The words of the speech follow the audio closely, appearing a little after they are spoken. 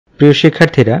প্রিয়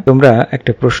শিক্ষার্থীরা, তোমরা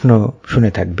একটা প্রশ্ন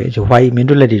শুনে থাকবে যে why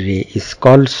medullary ray is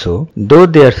called so though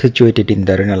they are situated in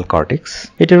the renal cortex।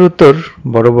 এটার উত্তর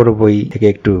বড় বড় বই থেকে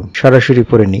একটু সরাসরি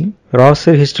পড়ে নিই।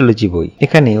 রসের হিস্টোলজি বই,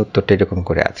 এখানে উত্তরটা এরকম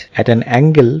করে আছে। At an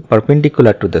angle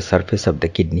perpendicular to the surface of the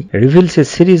kidney reveals a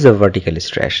series of vertical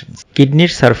striations।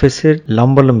 কিডনির সারফেসের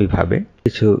লম্বালম্বি ভাবে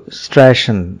কিছু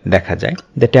স্ট্রায়েশন দেখা যায়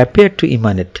that appear to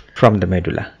emanate from the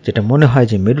medulla, যেটা মনে হয়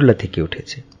যে মেডুলা থেকে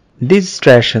উঠেছে। These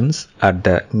striations are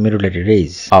the medullary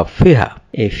rays of Fiha।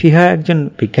 এই ফিহা একজন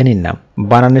বিজ্ঞানীর নাম,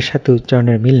 বানানের সাথে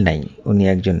উচ্চারণের মিল নাই, উনি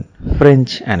একজন ফ্রেঞ্চ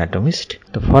অ্যানাটমিস্ট।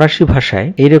 তো ফরাসি ভাষায়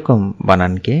এইরকম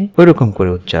বানানকে ওইরকম করে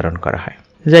উচ্চারণ করা হয়।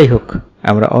 যাই হোক,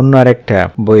 আমরা অন্য আরেকটা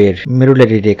বইয়ের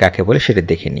মেডুলারি রে কাকে বলে সেটা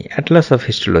দেখে নিই। অ্যাটলাস অফ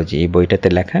হিস্টোলজি, এই বইটাতে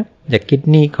লেখা যে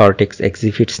kidney cortex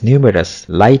exhibits numerous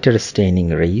lighter staining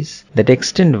raise that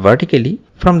extend vertically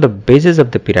from the bases of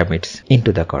the pyramids into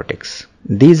the cortex.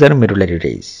 These are medullary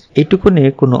rays। এইটুকু নিয়ে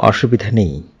কোনো অসুবিধা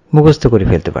নেই, মুখস্থ করে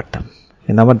ফেলতে পারতাম।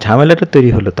 কিন্তু আমার ঝামেলাটা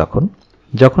তৈরি হলো তখন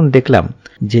যখন দেখলাম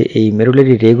যে এই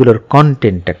মেডুলারি রেগুলোর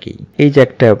কন্টেন্টটা কি। এই যে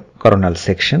একটা করোনাল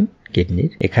সেকশন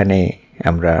কিডনির, এখানে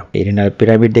আমরা রেনাল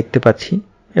পিরামিড দেখতে পাচ্ছি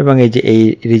এবং এই যে এই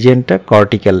রিজিয়নটা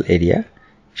কর্টিক্যাল এরিয়া,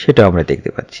 সেটাও আমরা দেখতে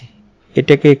পাচ্ছি।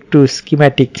 এটাকে একটু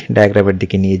স্কিম্যাটিক ডায়াগ্রামের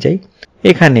দিকে নিয়ে যাই।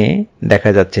 এখানে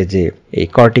দেখা যাচ্ছে যে এই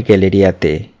কর্টিক্যাল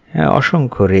এরিয়াতে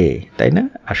অসংখ্য রে, তাই না?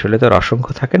 আসলে তো আর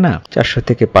অসংখ্য থাকে না, 400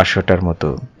 থেকে 500টার মতো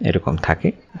এরকম থাকে,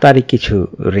 তারই কিছু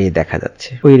রে দেখা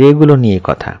যাচ্ছে। ওই রেগুলো নিয়ে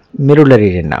কথা। মেডুলারি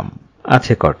রে নাম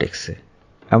আছে কর্টেক্সে।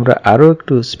 আমরা আরো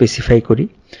একটু স্পেসিফাই করি।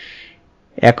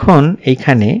 এখন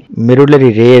এইখানে মেডুলারি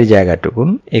রে এর জায়গাটুকুন,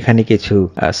 এখানে কিছু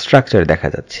স্ট্রাকচার দেখা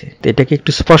যাচ্ছে। তো এটাকে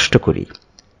একটু স্পষ্ট করি।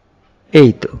 এই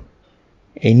তো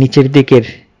এই নিচের দিকের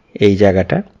এই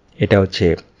জায়গাটা, এটা হচ্ছে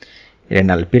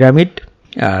রেনাল পিরামিড,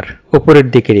 আর উপরের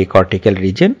দিকের এই কর্টিক্যাল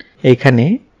রিজন, এইখানে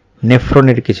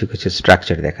নেফ্রনের কিছু কিছু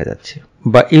স্ট্রাকচার দেখা যাচ্ছে,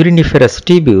 বা ইউরিনিফেরাস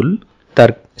টিবিউল, তার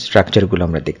স্ট্রাকচারগুলো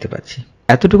আমরা দেখতে পাচ্ছি।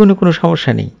 এতটুকুনি কোনো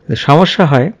সমস্যা নেই। সমস্যা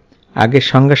হয় আগে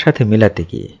সংজ্ঞার সাথে মেলাতে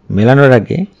গিয়ে। মেলানোর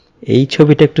আগে এই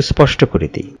ছবিটা একটু স্পষ্ট করে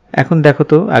দিই। এখন দেখো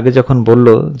তো, আগে যখন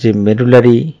বললো যে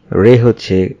মেডুলারি রে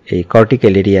হচ্ছে এই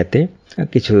কর্টিক্যাল এরিয়াতে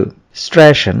কিছু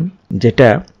স্ট্রায়েশন, যেটা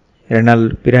রেনাল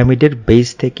পিরামিডের বেস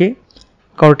থেকে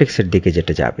কর্টেক্সের দিকে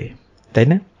যেটা যাবে, তাই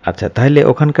না? আচ্ছা, তাহলে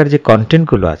ওখানকার যে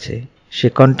কন্টেন্টগুলো আছে, সে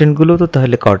কন্টেন্টগুলো তো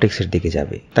তাহলে কর্টেক্সের দিকে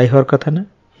যাবে, তাই হওয়ার কথা না?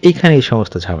 এইখানে এই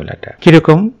সমস্ত ঝামেলাটা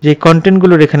কিরকম, যে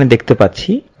কন্টেন্টগুলোর এখানে দেখতে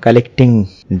পাচ্ছি কালেক্টিং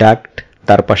ডাক্ট,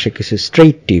 তার পাশে কিছু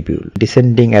straight tubule,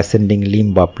 descending ascending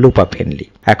limb of Lupa ফেনলি।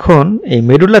 এখন এই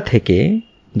মেডুলা থেকে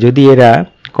যদি এরা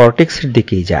কর্টেক্সের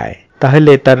দিকেই যায়,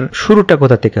 তাহলে তার শুরুটা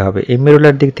কোথা থেকে হবে? এই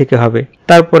মেডুলার দিক থেকে হবে।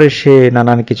 তারপরে সে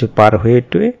নানান কিছু পার হয়ে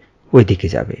টুয়ে ওই দিকে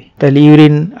যাবে। তাহলে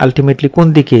ইউরিন আলটিমেটলি কোন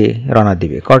দিকে রওনা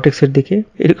দিবে? কর্টেক্সের দিকে।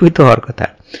 এরকমই তো হওয়ার কথা,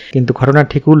 কিন্তু ঘটনা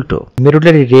ঠিক উল্টো।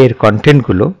 মেডুলারি রে এর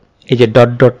কন্টেন্টগুলো, এই যে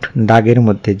ডট ডট দাগের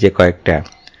মধ্যে যে কয়েকটা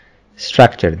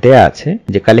স্ট্রাকচার দেয়া আছে,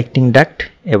 যে কালেক্টিং ডাক্ট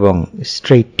এবং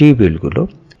স্ট্রেইট টিউবিউলগুলো,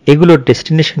 এগুলোর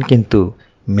ডেস্টিনেশন কিন্তু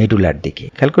মেডুলার দিকে।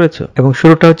 খেয়াল করেছো? এবং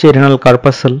শুরুটা হচ্ছে রেনাল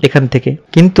কর্পাসল এখান থেকে।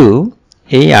 কিন্তু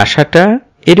এই আশাটা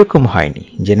এরকম হয়নি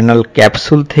যে রেনাল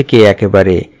ক্যাপসুল থেকে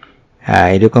একেবারে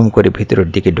এরকম করে ভিতরের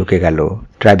দিকে ঢুকে গেল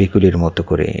ট্রাবিকুলির মতো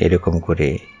করে, এরকম করে,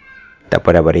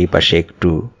 তারপর আবার এই পাশে একটু,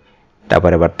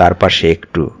 তারপর আবার তার পাশে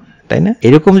একটু, তাই না?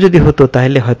 এরকম যদি হতো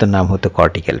তাহলে হয়তো নাম হতো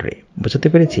কর্টিক্যাল রে। বুঝতে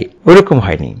পেরেছি? ওরকম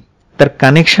হয়নি। তার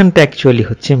কানেকশনটা অ্যাকচুয়ালি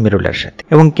হচ্ছে মেডুলার সাথে।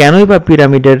 এবং কেনই বা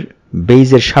পিরামিডের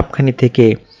বেইজের সবখানি থেকে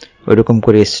ওইরকম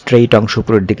করে স্ট্রেইট অংশ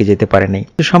উপরের দিকে যেতে পারে নাই?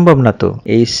 সম্ভব না তো।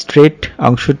 এই স্ট্রেইট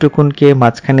অংশটুকুনকে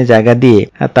মাঝখানে জায়গা দিয়ে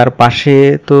তার পাশে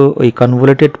তো ওই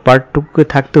কনভলিউটেড পার্টটুকুকে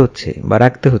থাকতে হচ্ছে বা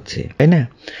রাখতে হচ্ছে, তাই না?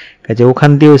 কাজে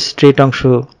ওখান দিয়েও স্ট্রেইট অংশ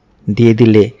দিয়ে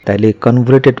দিলে তাহলে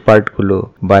কনভলিউটেড পার্টগুলো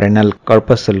বা রেনাল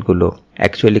কর্পাসলগুলো,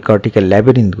 অ্যাকচুয়ালি কর্টিক্যাল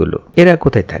ল্যাবিরিন্থগুলো, এরা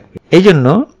কোথায় থাকবে? এই জন্য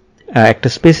একটা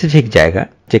স্পেসিফিক জায়গা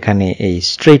যেখানে এই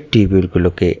স্ট্রেইট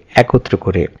টিউবিউলগুলোকে একত্র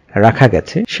করে রাখা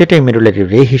গেছে, সেটাই মেডুলারি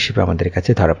রে হিসেবে আমাদের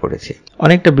কাছে ধরা পড়েছে।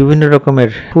 অনেকটা বিভিন্ন রকমের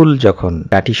ফুল যখন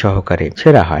ডাটি সহকারে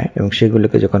ছেঁড়া হয় এবং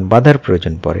সেগুলোকে যখন বাঁধার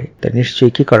প্রয়োজন পড়ে, তা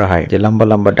নিশ্চয়ই কি করা হয় যে লম্বা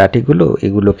লম্বা ডাটিগুলো,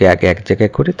 এগুলোকে আগে এক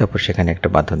জায়গায় করে তারপর সেখানে একটা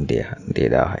বাঁধন দিয়ে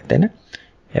দেওয়া হয়, তাই না?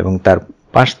 এবং তার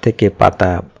পাশ থেকে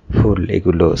পাতা, ফুল,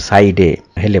 এগুলো সাইডে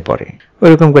হেলে পড়ে,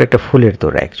 ওইরকম করে একটা ফুলের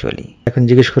তোড়া অ্যাকচুয়ালি। এখন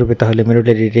জিজ্ঞেস করবে তাহলে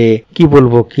মেডুলারি রে কি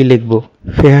বলবো, কি লিখবো?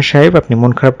 ফেহা সাহেব, আপনি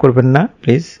মন খারাপ করবেন না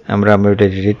প্লিজ। আমরা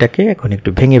মেডুলারি রেটাকে এখন একটু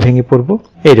ভেঙে ভেঙে পড়বো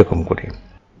এইরকম করে।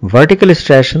 Vertical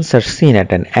স্ট্রায়েশনস R scene at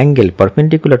an angle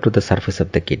perpendicular to the surface of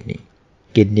the kidney.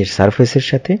 কিডনির সারফেসের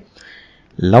সাথে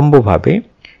লম্বভাবে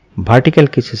ভার্টিক্যাল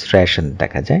কিছু স্ট্রায়েশন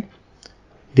দেখা যায়।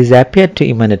 This appear to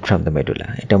ইমানেট from the medulla.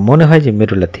 এটা মনে হয় যে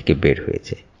মেডুলা থেকে বের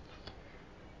হয়েছে।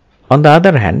 On the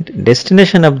other hand,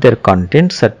 destination of their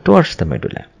contents are towards the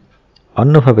medulla.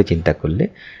 অন্যভাবে চিন্তা করলে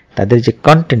তাদের যে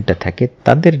কন্টেন্টটা থাকে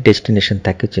তাদের ডেস্টিনেশন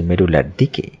থাকে হচ্ছে মেডুলার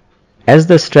দিকে। As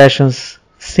the striations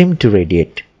seem to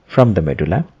radiate from the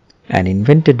medulla and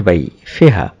invented by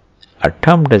Feha are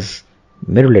termed as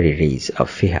medullary rays of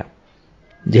Feha.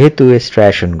 যেহেতু এই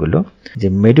স্ট্রায়াশনগুলো যে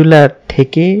মেডুলা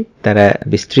থেকে তারা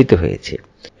বিস্তৃত হয়েছে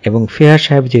এবং ফেহা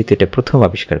সাহেব যেহেতু এটা প্রথম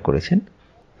আবিষ্কার করেছেন,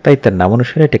 তাই তার নাম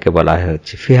অনুসারে এটাকে বলা হয়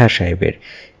হচ্ছে ফেহা সাহেবের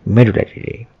মেডুলারি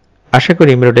রে। আশা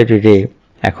করি মেডুলারি রে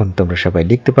এখন তোমরা সবাই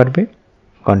লিখতে পারবে,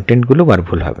 কন্টেন্টগুলো আর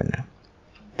ভুল হবে না।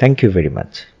 Thank you very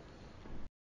much.